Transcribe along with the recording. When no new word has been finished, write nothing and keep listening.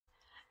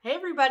Hey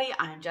everybody,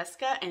 I'm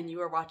Jessica and you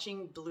are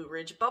watching Blue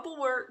Ridge Bubble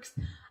Works.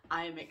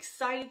 I am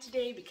excited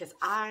today because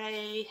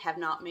I have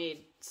not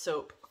made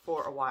soap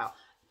for a while.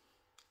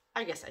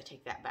 I guess I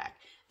take that back.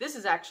 This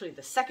is actually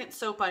the second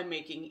soap I'm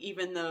making,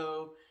 even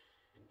though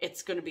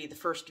it's going to be the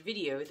first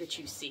video that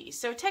you see.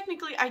 So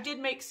technically I did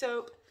make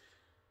soap.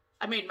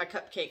 I made my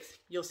cupcakes.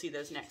 You'll see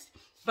those next.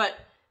 But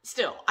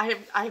still, I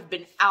have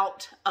been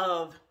out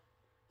of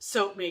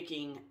soap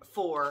making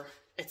for,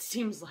 it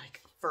seems like,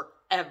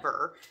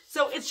 forever.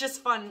 So it's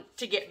just fun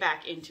to get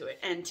back into it.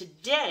 And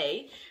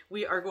today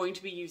we are going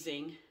to be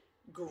using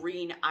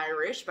Green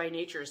Irish by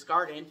Nature's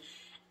Garden.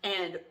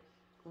 And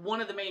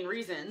one of the main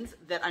reasons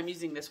that I'm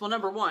using this, well,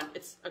 number one,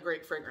 it's a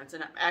great fragrance.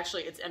 And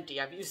actually it's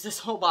empty. I've used this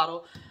whole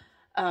bottle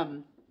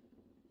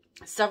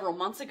several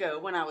months ago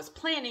when I was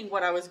planning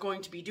what I was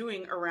going to be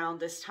doing around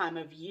this time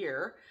of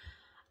year.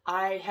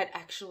 I had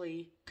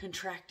actually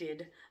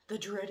contracted the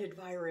dreaded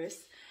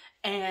virus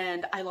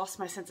and I lost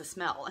my sense of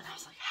smell. And I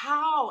was like,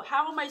 how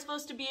am I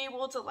supposed to be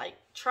able to like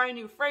try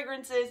new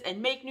fragrances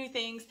and make new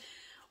things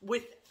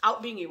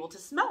without being able to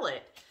smell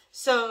it?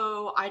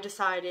 So I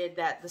decided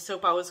that the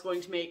soap I was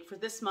going to make for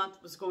this month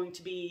was going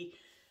to be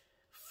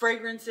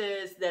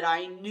fragrances that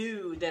I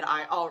knew that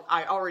I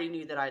already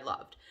knew that I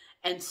loved.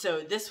 And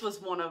so this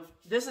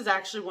is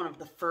actually one of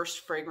the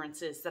first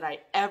fragrances that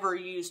I ever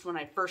used when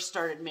I first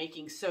started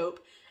making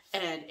soap.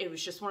 And it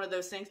was just one of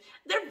those things.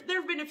 There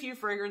have been a few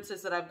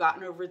fragrances that I've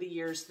gotten over the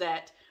years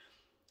that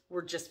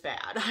were just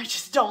bad. I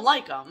just don't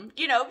like them,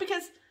 you know,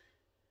 because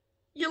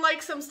you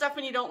like some stuff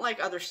and you don't like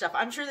other stuff.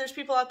 I'm sure there's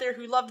people out there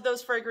who loved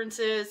those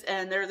fragrances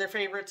and they're their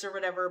favorites or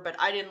whatever, but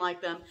I didn't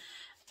like them.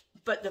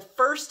 But the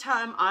first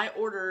time I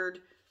ordered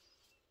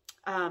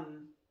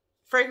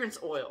fragrance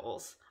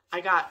oils, I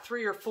got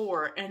 3 or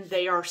 4 and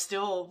they are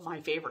still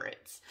my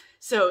favorites.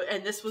 So,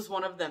 and this was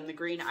one of them, the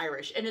Green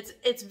Irish. And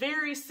it's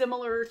very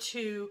similar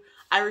to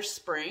Irish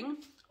Spring,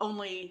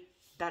 only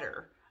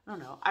better. I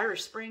don't know,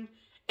 Irish Spring,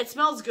 it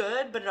smells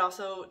good, but it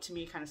also, to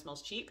me, kind of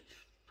smells cheap.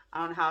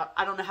 I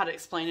don't know how to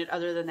explain it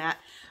other than that.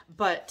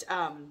 But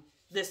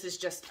this is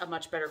just a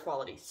much better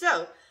quality.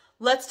 So,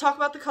 let's talk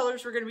about the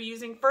colors we're going to be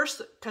using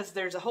first, because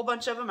there's a whole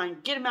bunch of them. I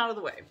can get them out of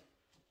the way.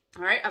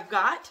 All right, I've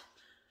got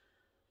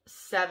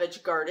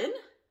Savage Garden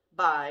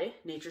by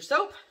Nature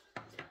Soap.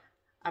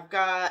 I've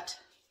got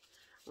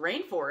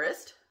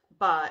Rainforest,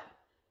 but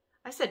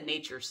I said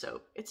Nature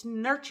Soap. It's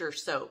Nurture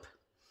Soap.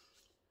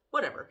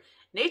 Whatever.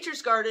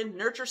 Nature's Garden,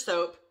 Nurture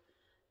Soap.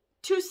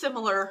 Too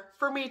similar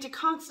for me to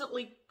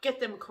constantly get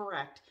them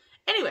correct.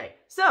 Anyway,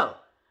 so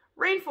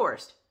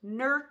Rainforest,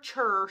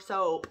 Nurture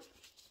Soap.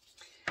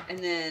 And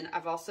then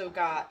I've also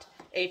got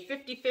a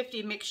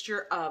 50-50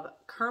 mixture of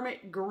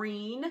Kermit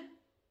Green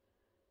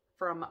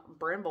from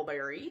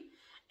Brambleberry.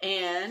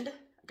 And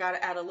got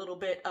to add a little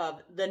bit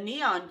of the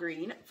Neon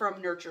Green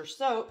from Nurture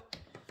Soap.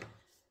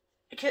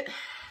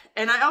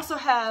 And I also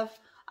have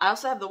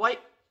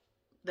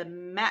the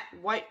matte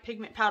white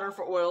pigment powder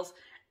for oils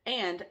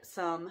and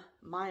some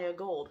Maya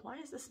Gold. Why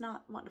is this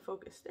not wanting to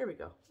focus? There we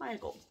go. Maya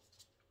Gold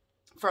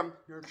from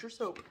Nurture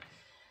Soap.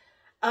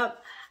 I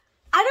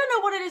don't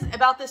know what it is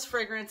about this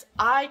fragrance.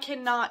 I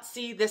cannot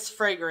see this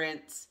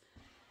fragrance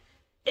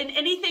in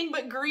anything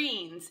but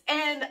greens.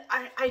 And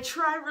I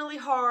try really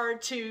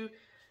hard to,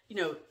 you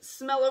know,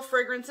 smell a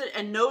fragrance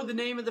and know the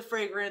name of the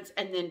fragrance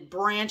and then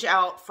branch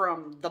out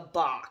from the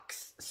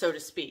box, so to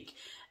speak.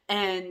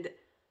 And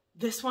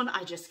this one,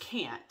 I just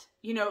can't.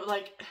 You know,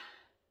 like,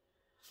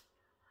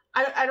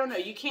 I don't know.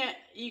 You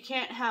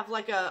can't have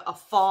like a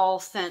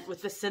fall scent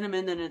with the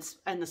cinnamon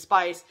and the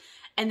spice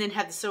and then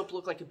have the soap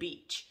look like a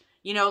beach.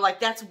 You know, like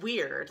that's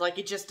weird. Like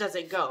it just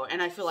doesn't go.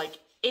 And I feel like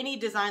any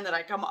design that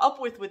I come up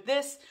with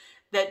this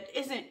that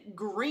isn't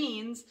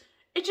greens,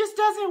 it just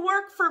doesn't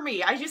work for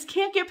me. I just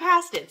can't get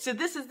past it. So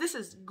this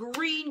is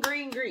green,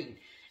 green, green.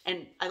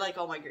 And I like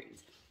all my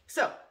greens.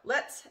 So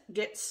let's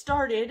get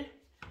started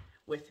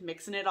with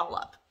mixing it all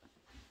up.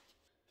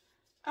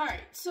 All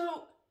right,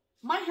 so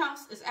my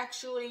house is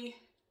actually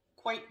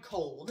quite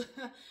cold.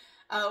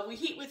 We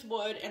heat with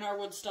wood and our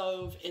wood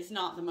stove is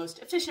not the most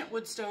efficient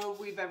wood stove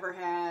we've ever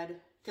had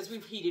because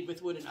we've heated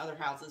with wood in other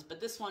houses.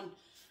 But this one,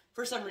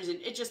 for some reason,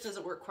 it just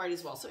doesn't work quite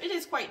as well. So it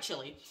is quite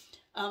chilly.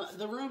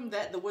 The room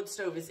that the wood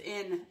stove is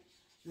in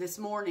this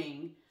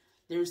morning,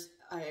 there's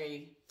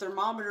a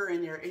thermometer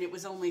in there and it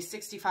was only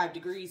 65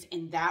 degrees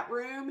in that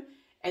room.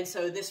 And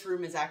so this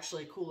room is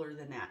actually cooler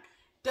than that.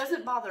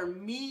 Doesn't bother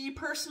me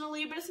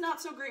personally, but it's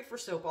not so great for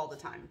soap all the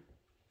time.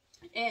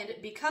 And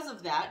because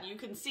of that, you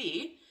can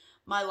see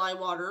my lye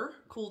water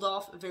cooled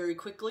off very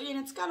quickly and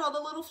it's got all the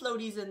little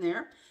floaties in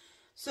there.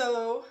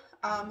 So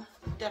I'm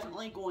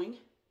definitely going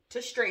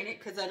to strain it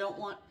because I don't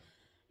want,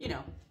 you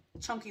know,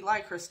 chunky lye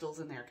crystals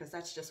in there because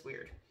that's just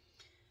weird.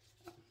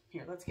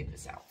 Here, let's get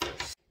this out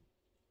first.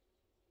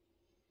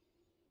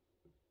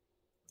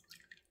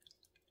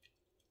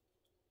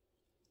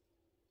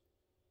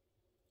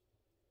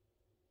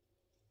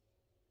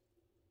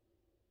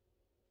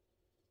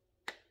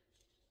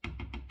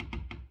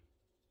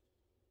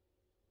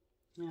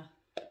 Yeah,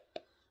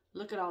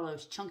 look at all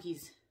those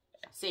chunkies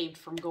saved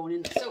from going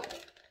in the soap.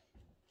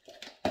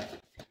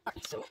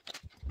 So,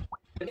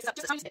 mix up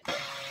just a tiny bit.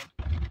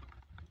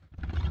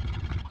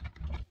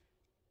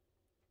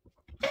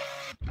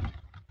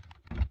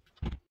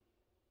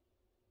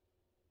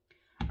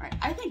 All right,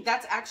 I think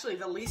that's actually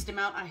the least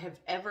amount I have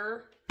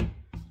ever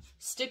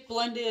stick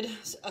blended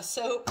a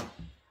soap.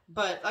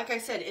 But like I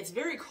said, it's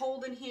very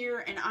cold in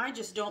here, and I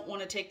just don't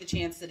want to take the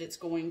chance that it's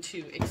going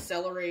to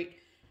accelerate,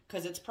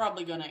 because it's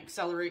probably going to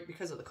accelerate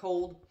because of the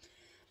cold.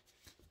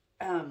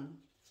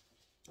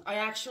 I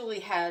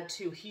actually had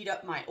to heat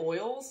up my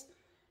oils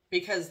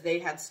because they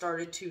had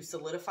started to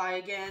solidify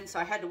again. So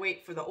I had to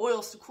wait for the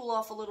oils to cool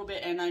off a little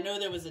bit, and I know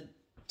there was a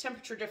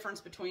temperature difference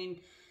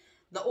between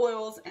the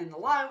oils and the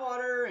lye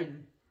water,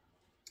 and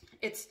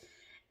it's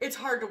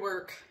hard to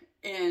work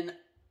in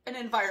an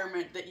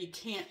environment that you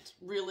can't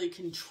really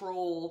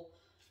control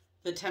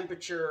the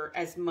temperature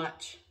as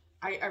much.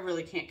 I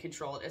really can't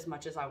control it as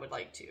much as I would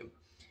like to.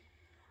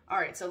 All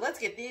right, so let's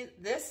get these.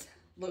 This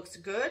looks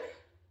good.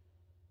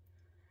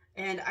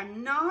 And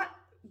I'm not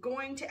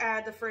going to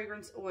add the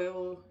fragrance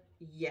oil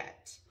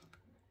yet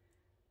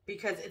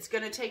because it's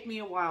going to take me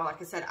a while.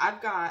 Like I said,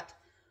 I've got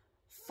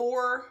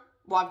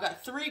I've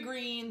got 3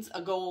 greens,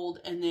 a gold,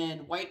 and then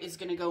white is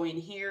going to go in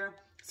here.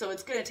 So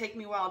it's going to take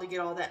me a while to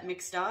get all that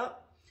mixed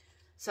up.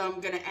 So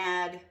I'm going to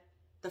add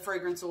the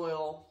fragrance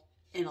oil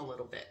in a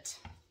little bit.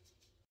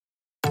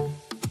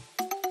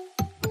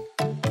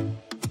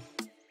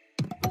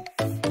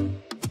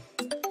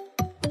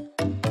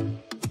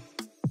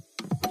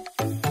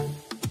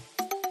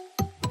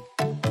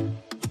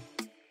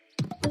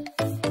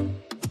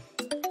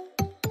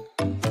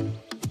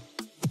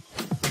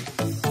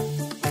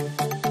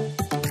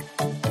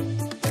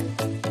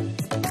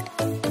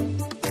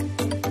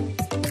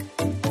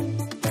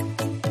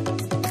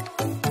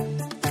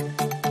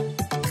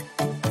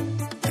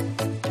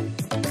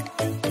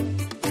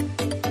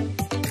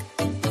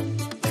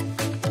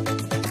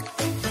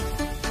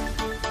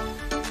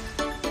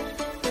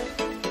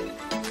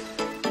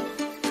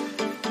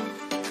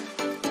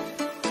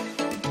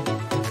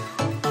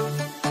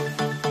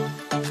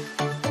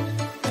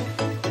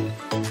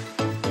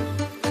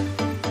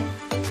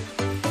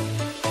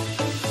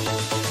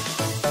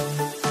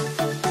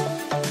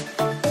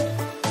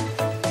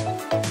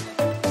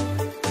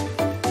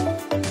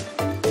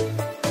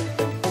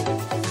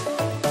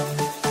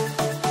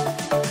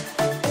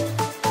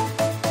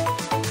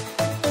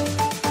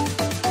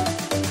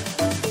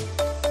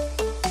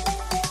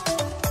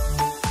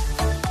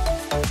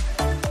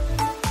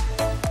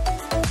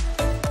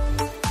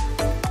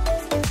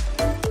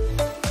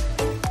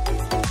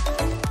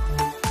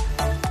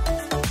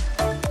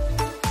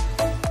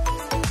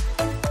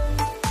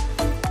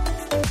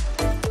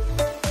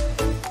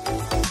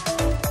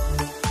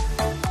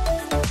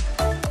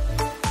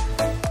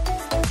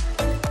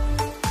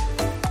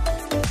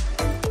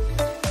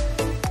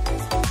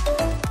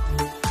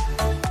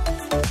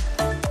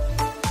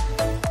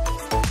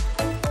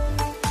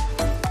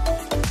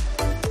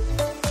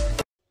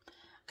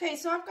 Okay,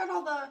 so I've got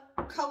all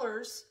the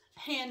colors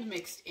hand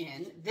mixed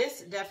in.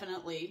 This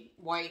definitely,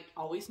 white,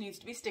 always needs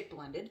to be stick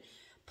blended.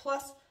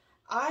 Plus,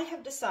 I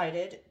have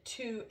decided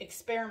to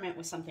experiment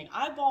with something.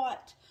 I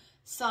bought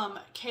some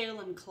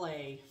kale and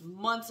clay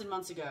months and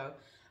months ago,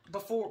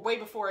 way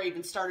before I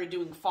even started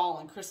doing fall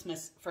and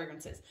Christmas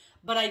fragrances.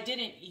 But I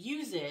didn't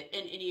use it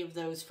in any of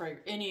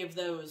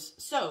those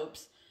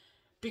soaps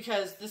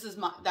because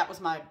that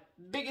was my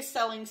biggest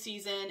selling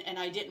season, and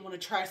I didn't want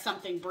to try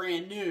something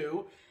brand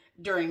new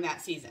during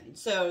that season.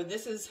 So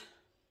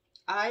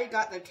I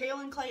got the kale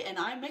and clay and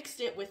I mixed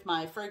it with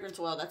my fragrance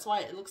oil. That's why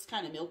it looks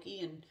kind of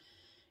milky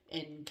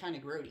and kind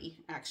of grody,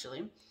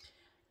 actually.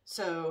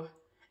 So,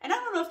 and I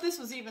don't know if this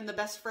was even the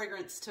best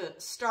fragrance to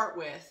start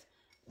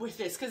with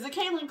this, because the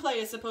kale and clay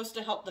is supposed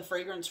to help the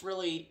fragrance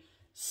really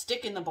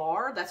stick in the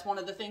bar. That's one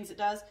of the things it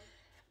does.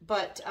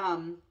 But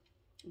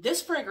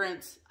this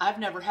fragrance, I've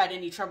never had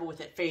any trouble with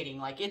it fading.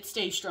 Like, it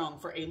stays strong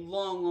for a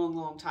long, long,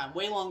 long time.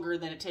 Way longer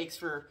than it takes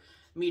for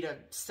me to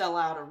sell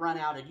out or run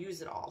out and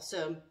use it all.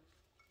 So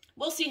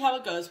we'll see how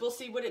it goes. We'll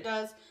see what it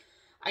does.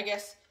 I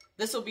guess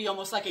this will be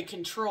almost like a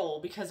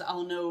control, because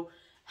I'll know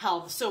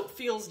how the soap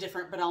feels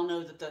different, but I'll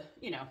know that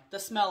the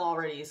smell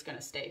already is going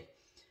to stay.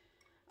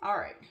 All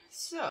right,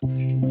 so.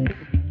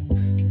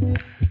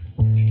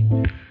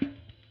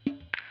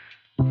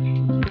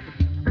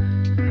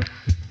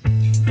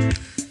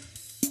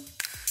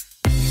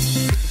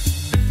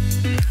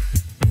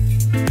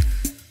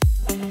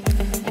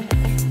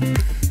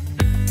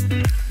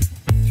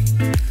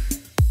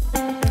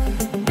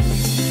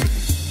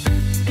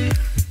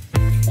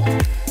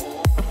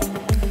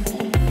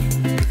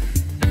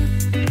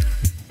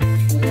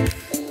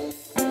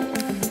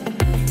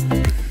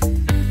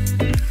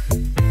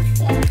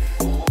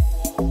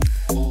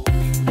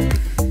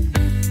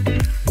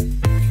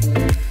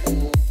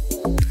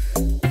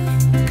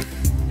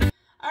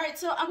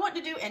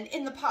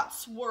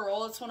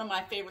 Swirl. It's one of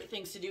my favorite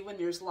things to do when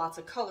there's lots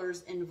of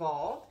colors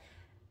involved.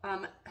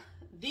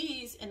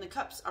 These in the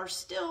cups are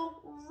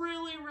still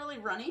really, really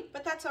runny,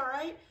 but that's all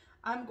right.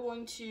 I'm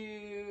going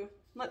to,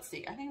 let's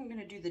see, I think I'm going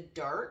to do the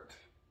dark.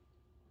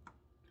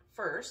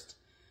 first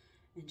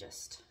and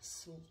just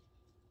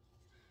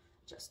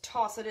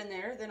toss it in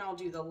there. Then I'll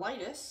do the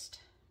lightest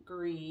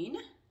green.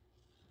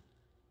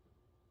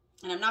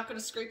 And I'm not going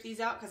to scrape these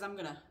out because I'm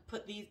going to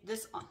put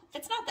this on.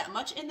 It's not that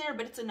much in there,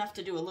 but it's enough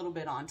to do a little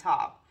bit on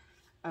top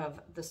of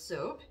the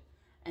soap.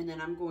 And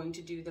then I'm going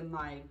to do the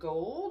My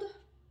Gold.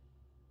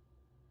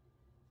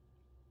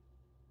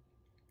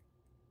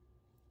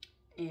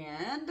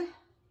 And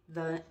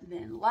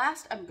then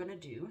last, I'm going to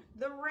do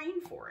the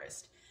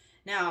Rainforest.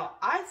 Now,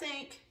 I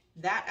think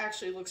that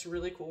actually looks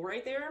really cool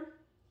right there.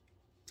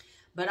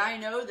 But I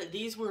know that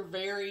these were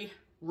very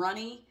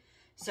runny.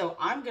 So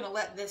I'm going to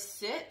let this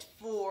sit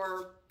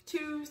for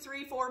 2,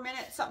 3, 4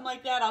 minutes, something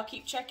like that. I'll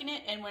keep checking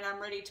it, and when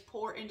I'm ready to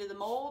pour into the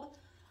mold,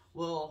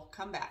 we'll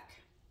come back.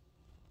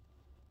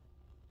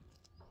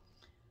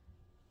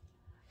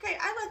 Okay,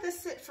 I let this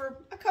sit for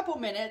a couple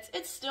minutes.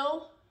 It's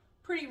still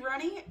pretty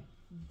runny,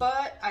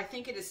 but I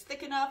think it is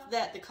thick enough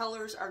that the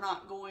colors are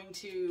not going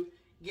to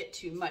get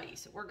too muddy.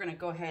 So we're gonna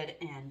go ahead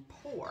and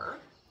pour.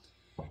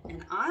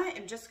 And I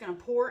am just gonna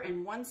pour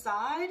in one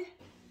side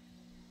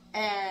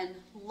and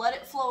let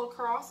it flow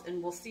across,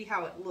 and we'll see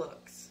how it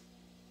looks.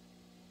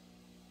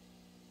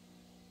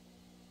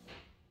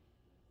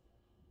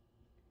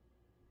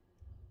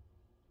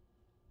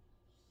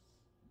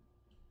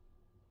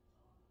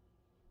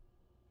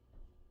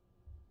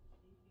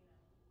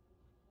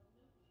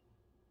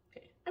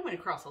 I went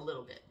across a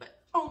little bit, but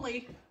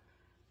only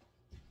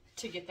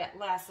to get that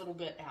last little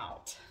bit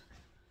out.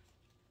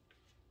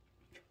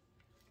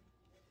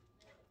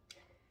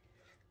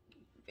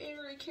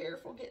 Very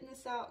careful getting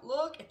this out.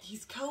 Look at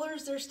these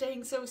colors, they're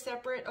staying so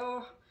separate.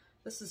 Oh,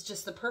 this is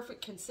just the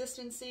perfect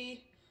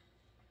consistency.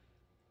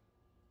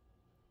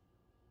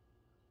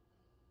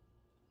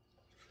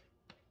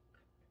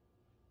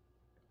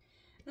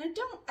 And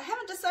I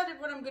haven't decided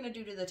what I'm gonna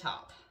do to the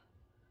top.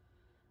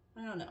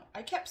 I don't know.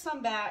 I kept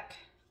some back.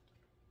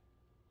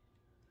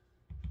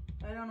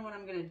 I don't know what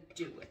I'm gonna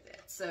do with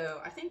it.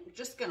 So I think I'm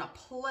just gonna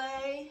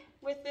play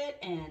with it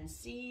and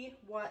see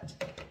what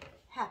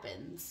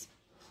happens.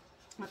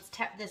 Let's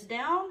tap this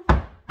down.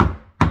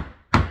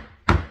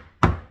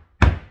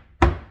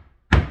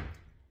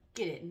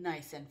 Get it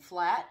nice and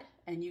flat.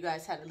 And you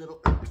guys had a little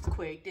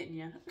earthquake, didn't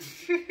you?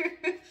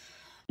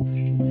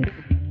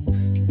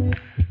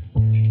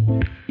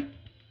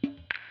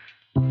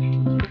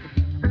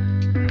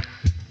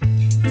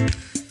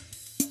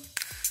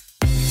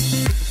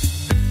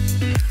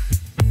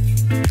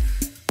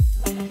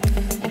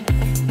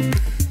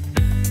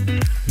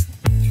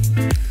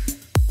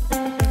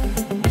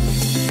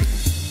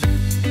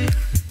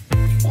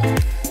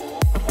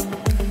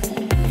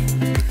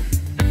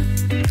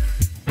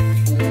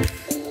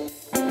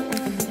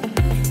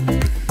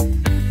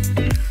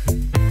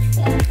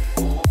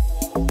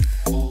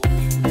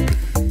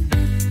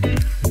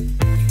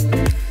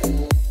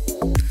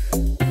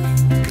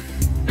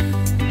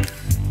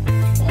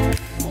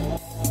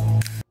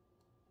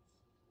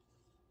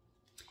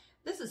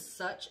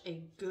 Such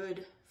a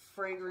good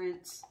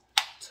fragrance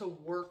to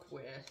work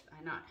with.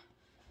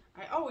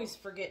 I always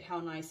forget how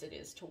nice it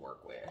is to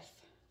work with,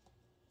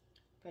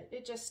 but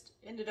it just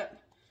ended up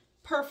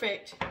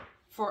perfect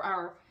for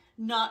our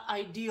not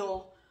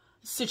ideal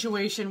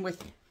situation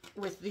with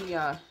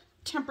the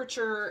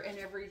temperature and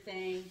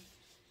everything.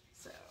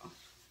 So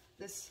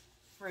this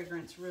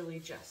fragrance really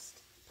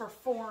just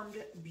performed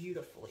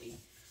beautifully.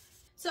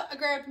 So I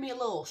grabbed me a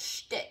little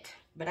stick,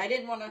 but I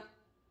didn't want to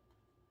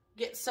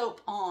get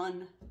soap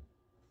on,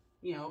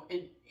 you know,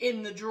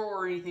 in the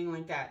drawer or anything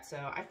like that. So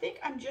I think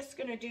I'm just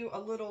going to do a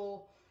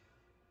little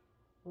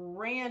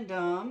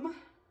random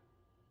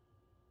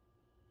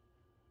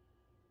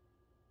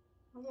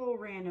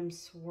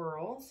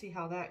swirl. See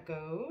how that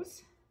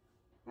goes.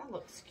 That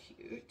looks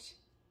cute.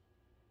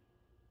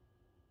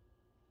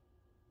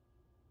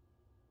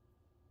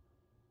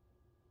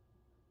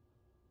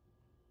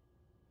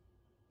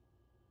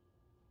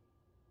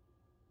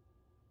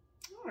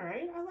 All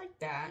right, I like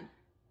that.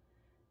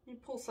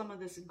 And pull some of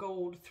this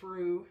gold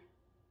through.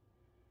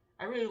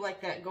 I really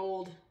like that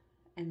gold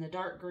and the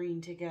dark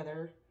green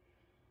together.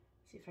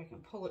 See if I can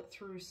pull it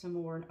through some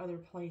more in other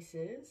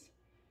places.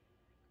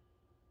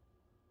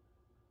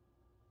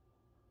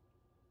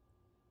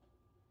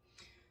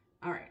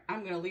 All right,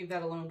 I'm gonna leave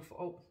that alone before,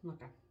 oh,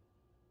 look,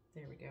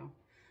 there we go.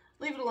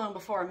 Leave it alone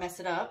before I mess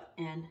it up,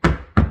 and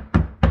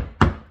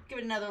give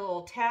it another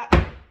little tap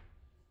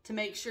to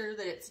make sure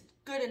that it's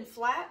good and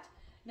flat.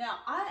 Now,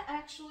 I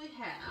actually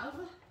have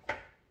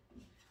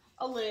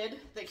a lid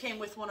that came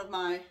with one of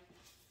my,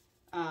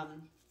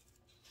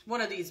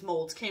 one of these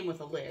molds came with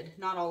a lid.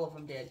 Not all of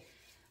them did.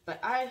 But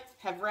I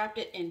have wrapped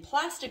it in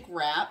plastic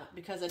wrap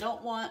because I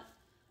don't want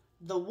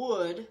the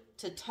wood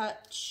to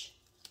touch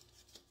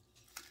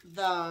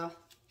the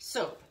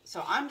soap.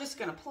 So I'm just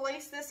going to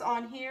place this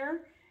on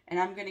here, and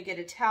I'm going to get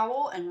a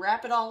towel and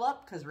wrap it all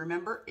up because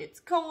remember,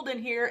 it's cold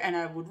in here, and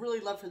I would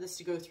really love for this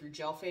to go through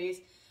gel phase.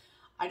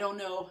 I don't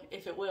know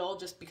if it will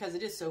just because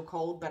it is so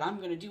cold, but I'm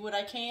going to do what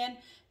I can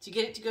to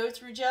get it to go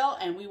through gel,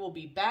 and we will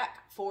be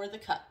back for the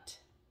cut.